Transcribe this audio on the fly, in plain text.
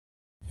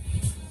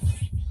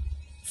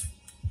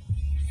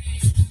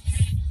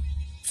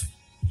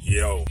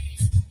Yo,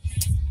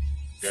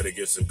 gotta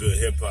get some good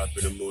hip hop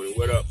in the morning.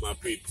 What up, my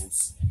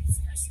peoples?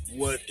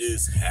 What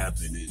is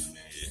happening,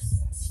 man?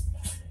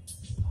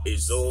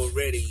 It's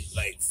already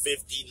like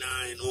 59,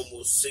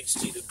 almost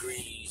 60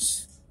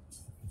 degrees.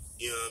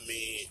 You know what I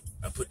mean?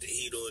 I put the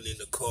heat on in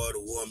the car to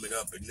warm it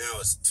up, and now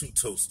it's too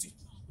toasty.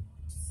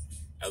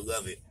 I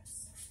love it.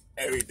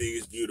 Everything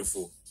is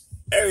beautiful.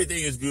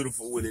 Everything is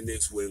beautiful when the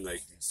Knicks win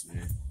like this,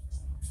 man.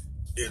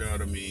 You know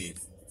what I mean?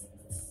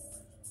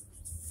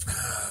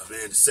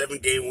 Man, the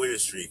 7-game winning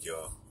streak,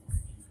 y'all.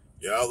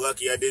 Y'all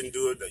lucky I didn't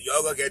do it.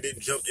 Y'all lucky I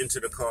didn't jump into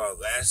the car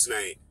last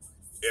night,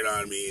 you know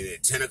what I mean,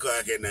 at 10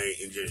 o'clock at night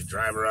and just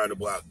drive around the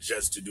block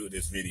just to do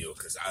this video,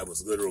 because I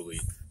was literally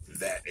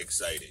that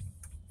excited.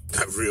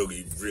 I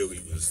really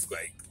was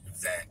like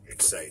that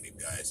excited,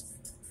 guys.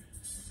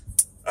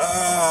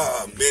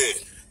 Oh, man.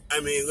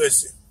 I mean,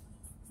 listen.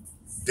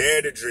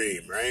 Dare to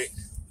dream, right?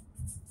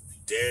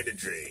 Dare to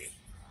dream.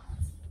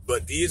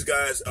 But these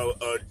guys are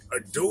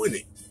doing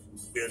it.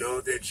 You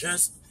know, they're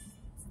just,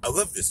 I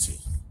love this team.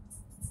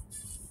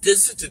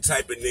 This is the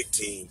type of Knicks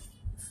team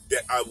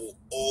that I will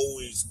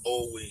always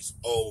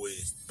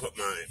put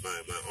my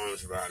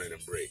arms around and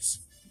embrace.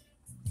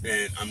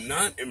 And I'm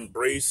not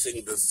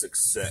embracing the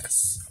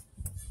success.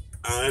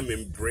 I'm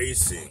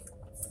embracing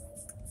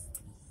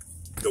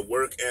the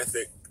work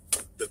ethic,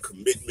 the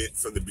commitment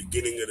from the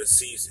beginning of the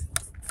season,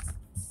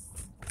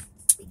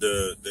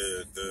 the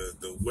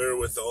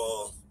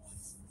wherewithal,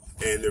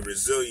 and the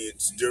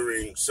resilience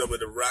during some of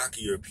the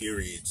rockier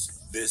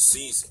periods this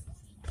season.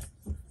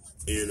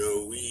 You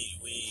know,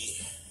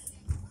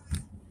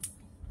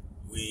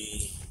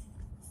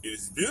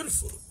 it's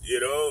beautiful.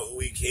 You know,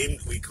 we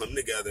come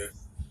together.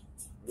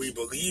 We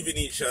believe in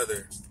each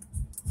other.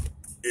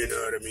 You know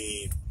what I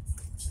mean?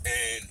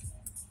 And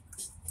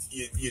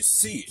you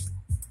see it.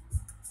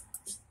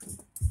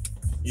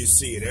 You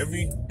see it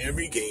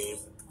every game.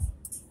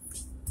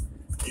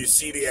 You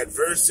see the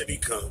adversity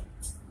come.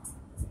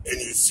 And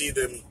you see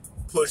them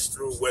push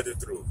through, weather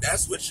through.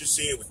 That's what you're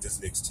seeing with this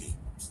Knicks team.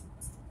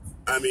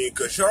 I mean,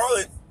 because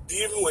Charlotte,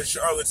 even with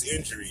Charlotte's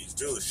injuries,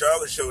 dude,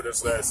 Charlotte showed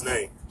us last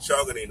night,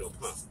 Charlotte ain't no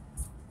punk.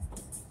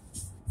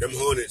 Them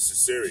Hornets are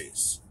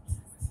serious.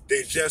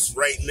 They just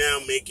right now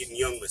making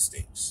young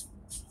mistakes.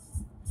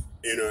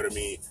 You know what I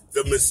mean?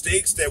 The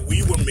mistakes that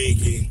we were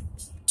making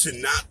to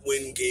not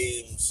win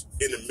games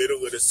in the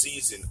middle of the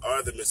season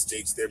are the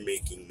mistakes they're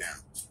making now.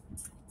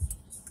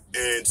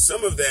 And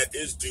some of that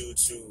is due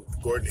to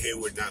Gordon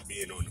Hayward not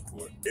being on the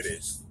court. It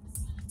is.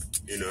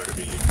 You know what I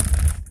mean?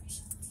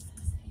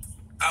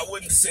 I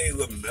wouldn't say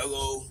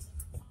LaMelo,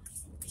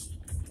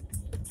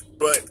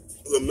 but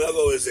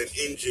LaMelo is an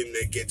engine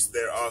that gets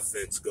their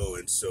offense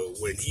going. So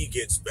when he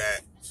gets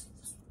back,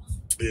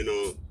 you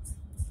know,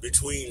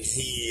 between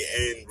he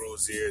and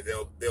Rozier,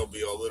 they'll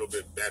be a little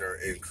bit better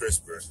and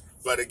crisper.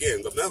 But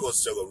again, LaMelo's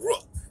still a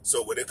rook.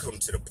 So when it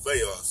comes to the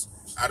playoffs,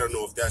 I don't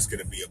know if that's going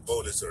to be a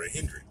bonus or a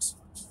hindrance.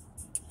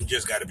 You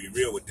just got to be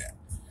real with that.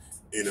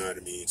 You know what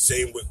I mean?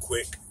 Same with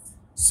Quick.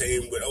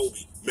 Same with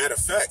Obi. Matter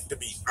of fact, to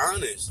be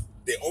honest,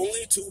 the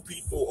only two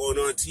people on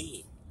our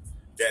team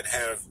that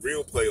have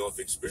real playoff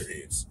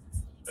experience,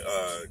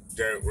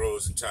 Derrick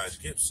Rose and Taj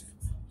Gibson.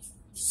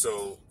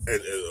 So, and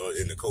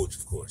the coach,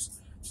 of course.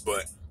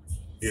 But,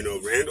 you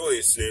know, Randall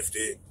ain't sniffed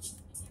it.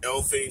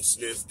 Elf ain't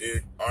sniffed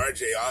it.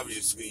 RJ,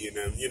 obviously, and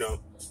them, you know.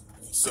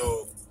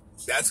 So,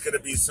 that's going to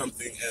be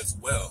something as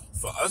well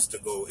for us to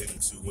go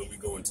into when we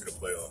go into the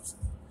playoffs.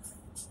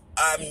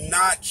 I'm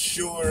not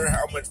sure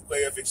how much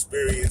playoff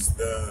experience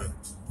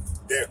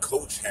their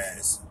coach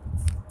has.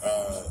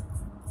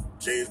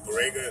 James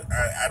Borrega,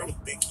 I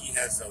don't think he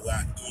has a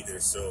lot either.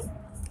 So,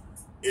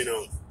 you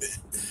know,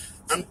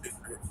 I'm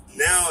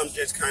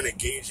just kind of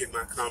gauging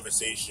my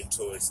conversation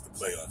towards the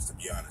playoffs, to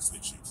be honest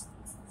with you.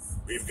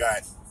 We've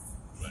got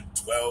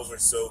 12 or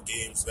so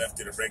games left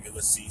in the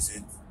regular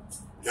season,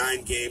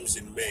 9 games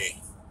in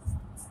May.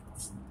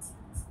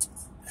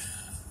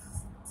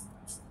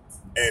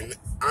 And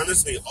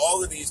honestly,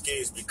 all of these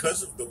games,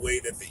 because of the way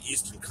that the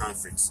Eastern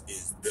Conference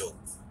is built,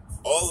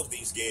 all of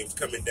these games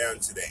coming down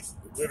to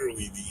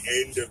literally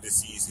the end of the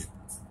season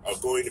are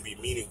going to be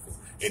meaningful.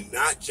 And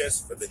not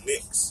just for the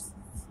Knicks,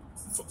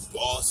 for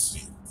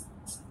Boston,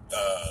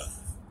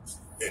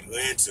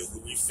 Atlanta, who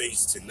we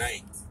face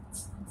tonight,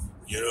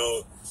 you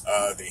know,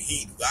 the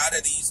Heat. A lot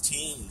of these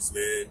teams,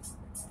 man,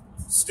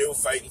 still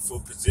fighting for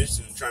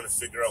position, trying to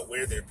figure out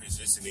where their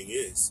positioning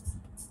is.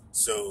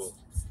 So,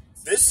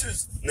 this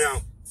is,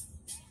 now,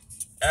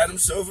 Adam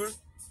Silver,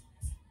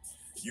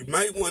 you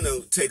might want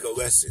to take a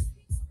lesson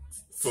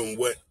from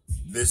what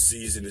this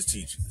season is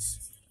teaching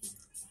us.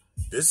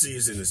 This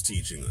season is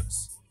teaching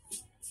us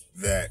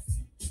that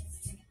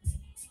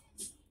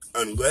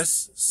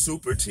unless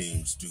super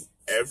teams do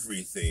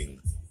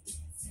everything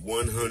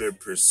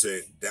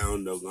 100%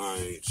 down the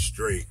line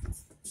straight,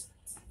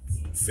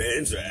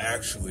 fans are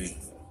actually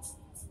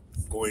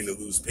going to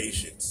lose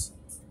patience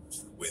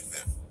with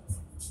them.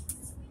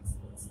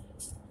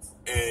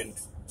 And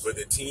for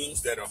the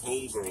teams that are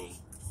homegrown,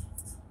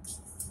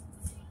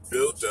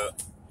 built up,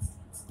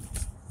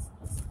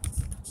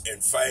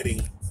 and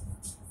fighting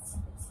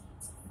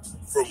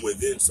from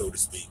within, so to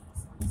speak,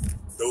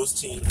 those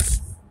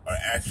teams are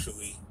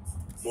actually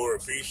more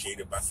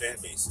appreciated by fan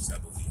bases, I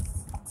believe.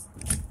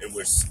 And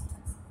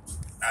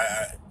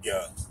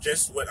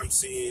just what I'm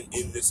seeing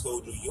in this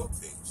whole New York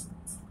thing,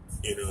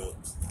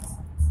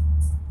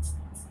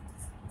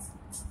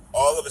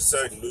 all of a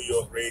sudden, New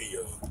York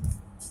radio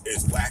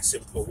is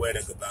waxing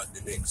poetic about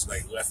the Knicks,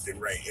 like left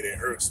and right, and it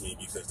irks me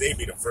because they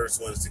be the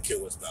first ones to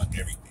kill us about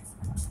everything.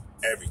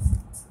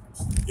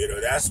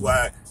 That's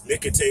why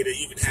Nickotator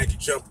even had to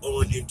jump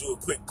on and do a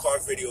quick car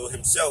video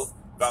himself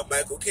about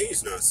Michael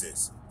K's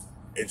nonsense.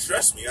 And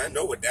trust me, I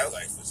know what that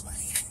life is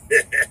like.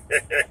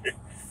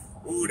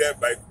 Ooh, that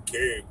Michael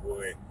K,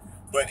 boy.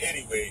 But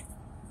anyway,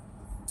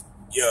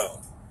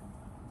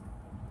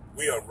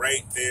 we are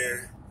right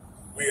there.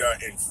 We are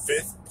in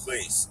 5th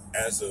place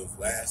as of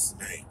last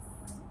night.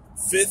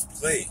 5th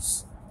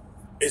place.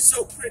 It's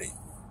so pretty.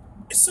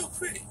 It's so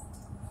pretty.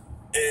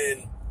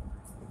 And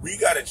we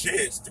got a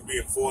chance to be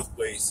in 4th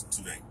place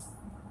tonight.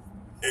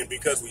 And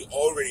because we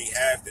already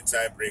have the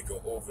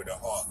tiebreaker over the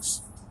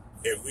Hawks,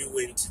 if we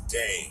win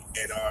today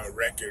and our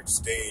records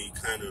stay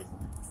kind of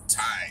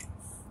tied,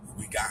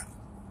 we got it.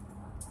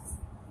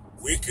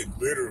 We could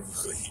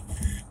literally,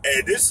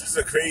 and this is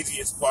the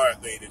craziest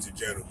part, ladies and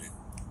gentlemen.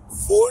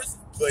 4th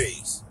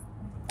place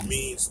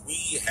means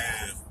we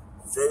have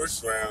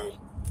first round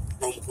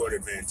home court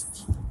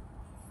advantage.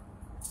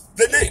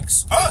 The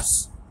Knicks,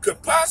 us,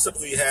 could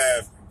possibly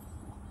have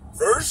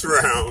first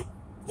round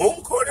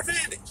home court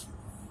advantage.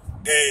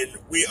 And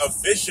we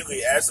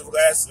officially, as of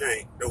last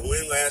night, the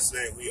win last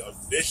night, we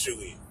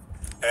officially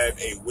have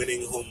a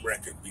winning home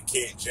record. We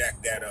can't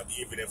jack that up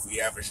even if we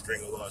have a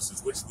string of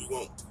losses, which we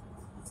won't.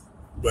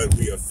 But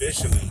we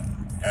officially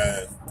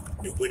have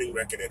a winning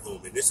record at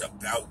home. And it's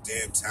about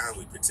damn time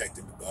we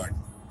protected the Garden.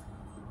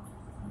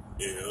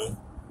 And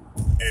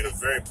I'm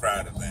very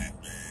proud of that,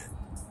 man.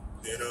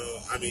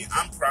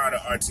 I'm proud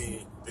of our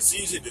team. The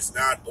season is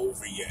not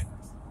over yet.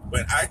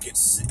 But I could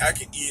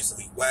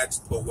easily wax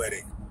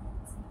poetic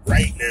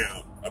right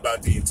now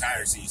about the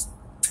entire season.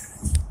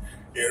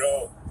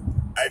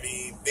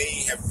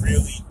 They have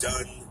really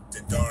done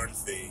the darn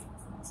thing,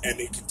 and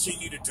they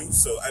continue to do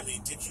so.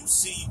 Did you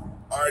see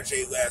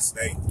RJ last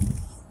night?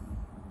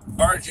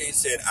 RJ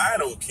said, I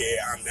don't care,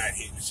 I'm not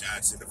hitting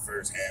shots in the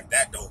first half.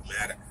 That don't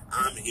matter.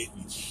 I'm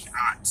hitting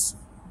shots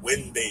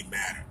when they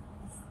matter.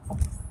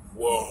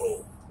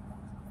 Whoa.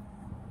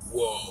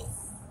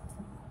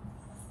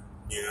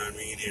 You know what I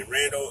mean? And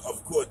Randall,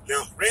 of course,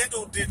 now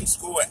Randall didn't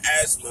score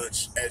as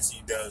much as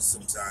he does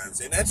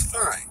sometimes, and that's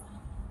fine.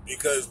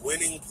 Because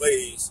winning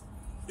plays,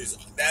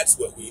 that's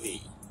what we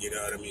need. You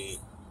know what I mean?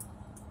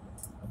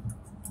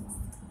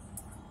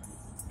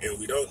 And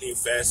we don't need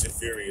Fast and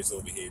Furious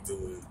over here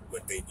doing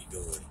what they be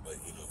doing. But,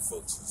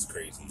 folks is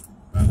crazy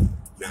about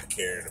not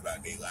caring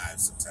about their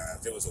lives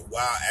sometimes. There was a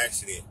wild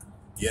accident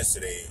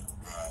yesterday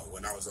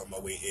when I was on my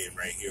way in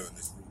right here on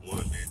this Route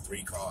 1, man.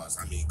 3 cars.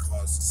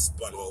 Cars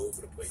spun all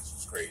over the place. It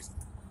was crazy.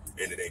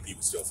 End of the day,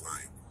 people still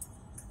flying.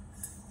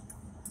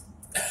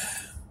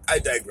 I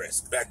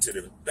digress. Back to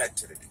the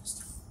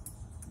next.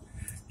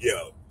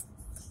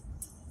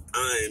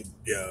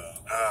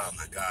 Oh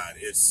my God,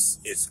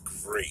 it's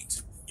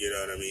great. You know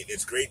what I mean?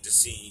 It's great to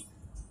see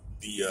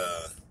the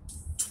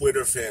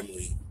Twitter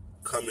family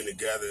coming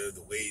together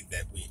the way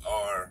that we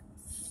are.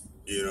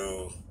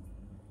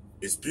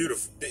 It's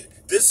beautiful.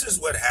 This is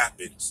what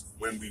happens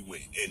when we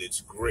win, and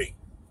it's great.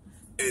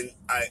 And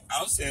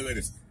I'll say like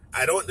this.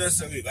 I don't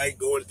necessarily like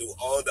going through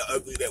all the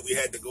ugly that we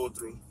had to go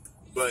through,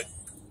 but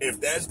if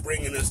that's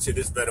bringing us to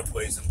this better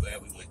place, I'm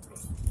glad we went through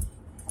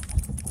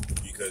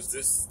it. Because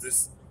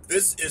this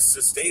is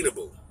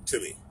sustainable to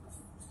me.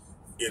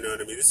 You know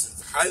what I mean? This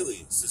is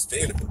highly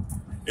sustainable.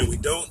 And we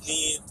don't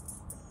need,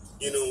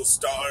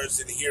 stars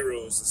and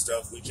heroes and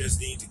stuff. We just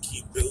need to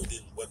keep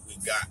building what we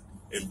got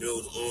and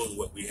build on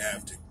what we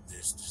have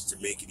just to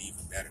make it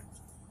even better.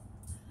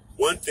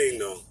 One thing,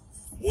 though,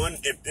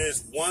 if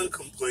there's one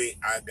complaint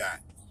I got,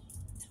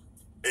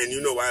 and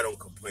I don't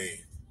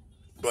complain,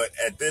 but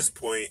at this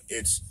point,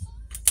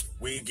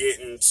 we get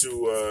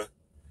into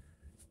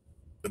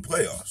the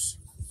playoffs.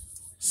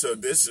 So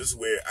this is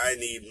where I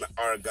need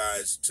our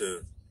guys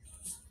to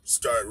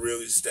start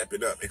really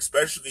stepping up,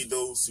 especially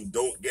those who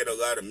don't get a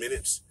lot of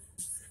minutes.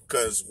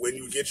 Because when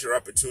you get your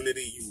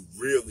opportunity, you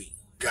really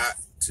got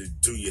to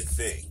do your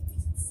thing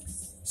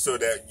so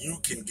that you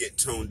can get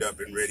toned up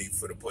and ready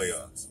for the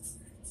playoffs.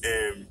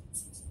 And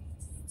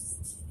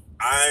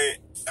I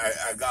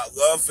got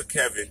love for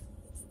Kevin,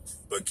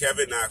 but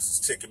Kevin Knox was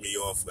ticking me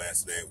off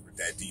last night with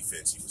that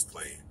defense he was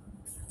playing.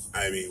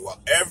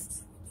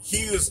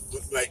 He was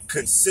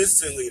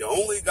consistently the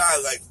only guy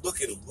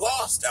looking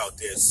lost out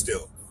there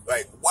still.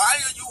 Why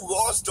are you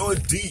lost on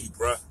D,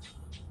 bruh?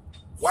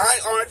 Why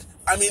aren't,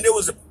 there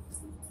was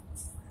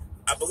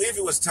I believe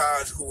it was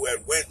Taj who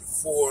had went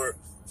for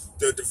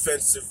the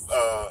defensive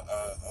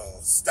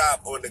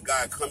stop on the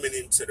guy coming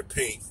into the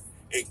paint.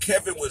 And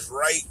Kevin was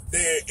right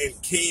there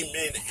and came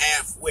in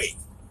halfway.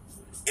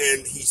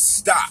 And he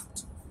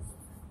stopped.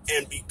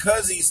 And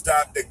because he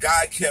stopped, the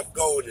guy kept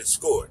going and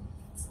scored.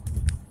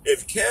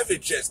 If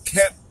Kevin just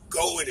kept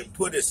going and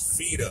put his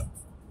feet up,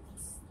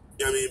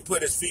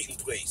 put his feet in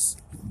place,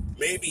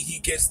 maybe he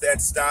gets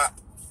that stop.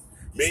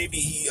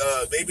 Maybe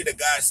maybe the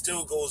guy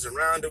still goes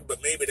around him,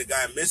 but maybe the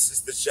guy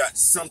misses the shot,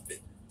 something.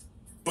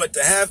 But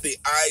to have the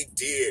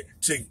idea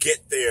to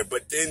get there,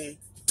 but then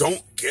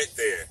don't get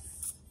there,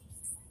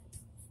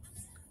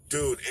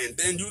 dude, and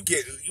then you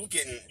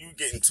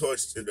getting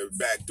torched in the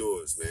back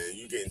doors, man.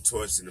 You getting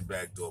torched in the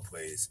back door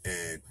plays,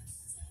 and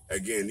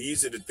again,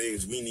 these are the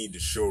things we need to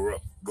shore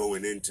up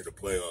going into the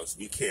playoffs.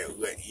 We can't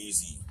let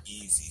easy,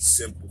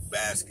 simple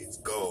baskets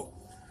go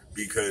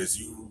because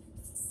you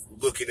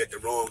looking at the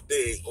wrong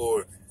thing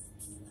or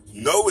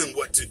knowing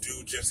what to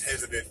do, just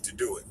hesitant to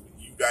do it.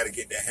 You got to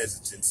get that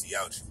hesitancy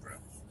out you, bro.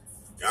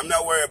 I'm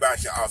not worried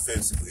about you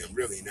offensively. I'm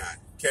really not.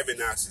 Kevin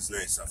Knox is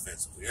nice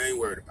offensively. I ain't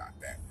worried about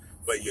that.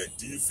 But your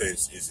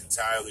defense is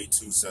entirely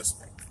too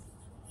suspect.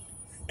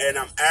 And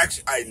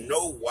I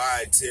know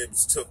why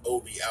Tibbs took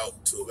Obi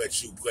out to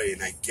let you play,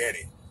 and I get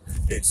it.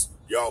 It's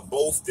y'all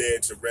both there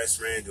to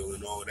rest Randall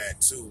and all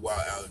that too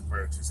while Alec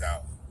Burks is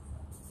out.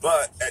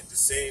 But at the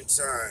same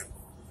time,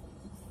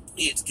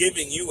 it's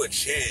giving you a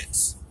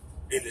chance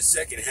in the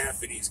second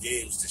half of these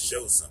games to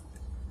show something.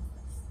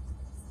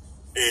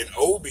 And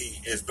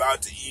Obi is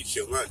about to eat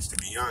your lunch, to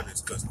be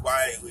honest, because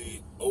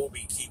quietly,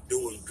 Obi keep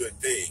doing good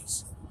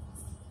things.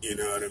 You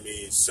know what I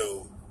mean?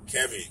 So,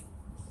 Kevin,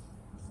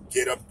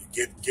 get up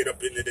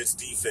into this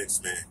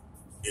defense, man.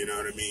 You know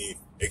what I mean?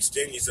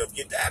 Extend yourself.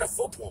 Get that a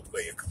football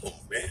player. Come on,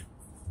 man.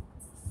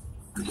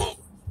 Come on.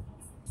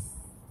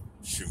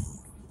 Shoot.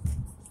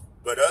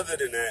 But other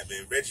than that,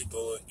 man, Reggie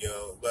Bullock,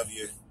 yo, love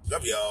you.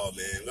 Love y'all,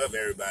 man. Love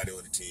everybody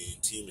on the team.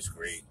 Team is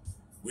great.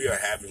 We are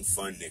having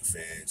fun, Knicks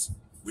fans.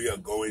 We are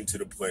going to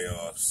the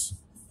playoffs.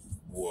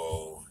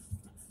 Whoa.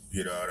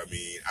 You know what I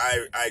mean?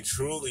 I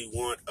truly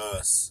want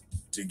us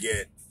to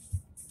get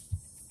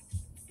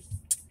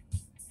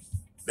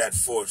that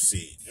 4th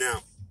seed.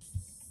 Now,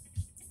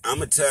 I'm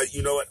going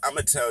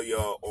to tell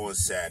y'all on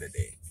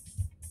Saturday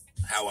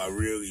how I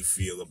really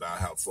feel about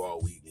how far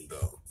we can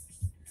go.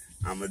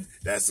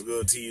 That's a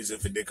little teaser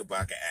for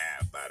Knickerbocker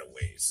Ave, by the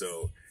way.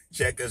 So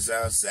check us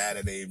out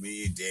Saturday.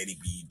 Me and Daddy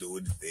B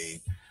doing the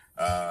thing.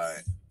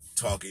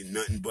 Talking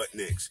nothing but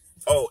Knicks.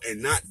 Oh,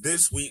 and not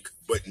this week,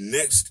 but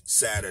next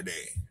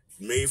Saturday,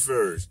 May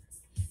 1st,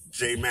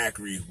 Jay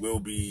Macri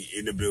will be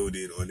in the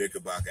building on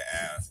Knickerbocker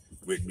Ave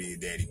with me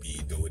and Daddy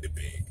B doing the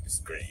big. It's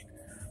great.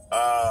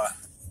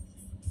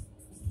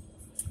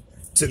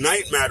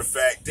 Tonight, matter of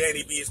fact,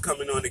 Daddy B is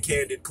coming on the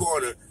Candid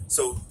Corner,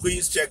 so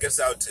please check us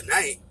out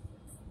tonight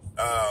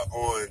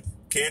on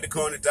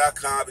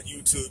CandidCorner.com and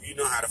YouTube. You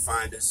know how to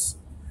find us.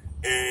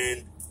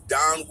 And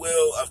Don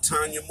Will of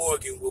Tanya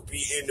Morgan will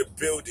be in the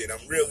building.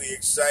 I'm really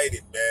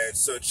excited, man.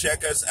 So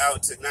check us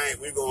out tonight.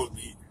 We're going to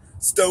be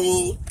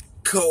stone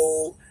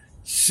cold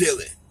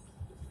chilling.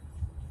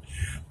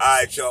 All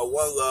right, y'all.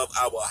 One love.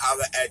 I will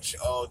holler at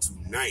y'all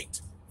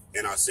tonight.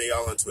 And I'll see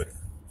y'all on Twitter.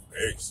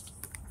 Peace.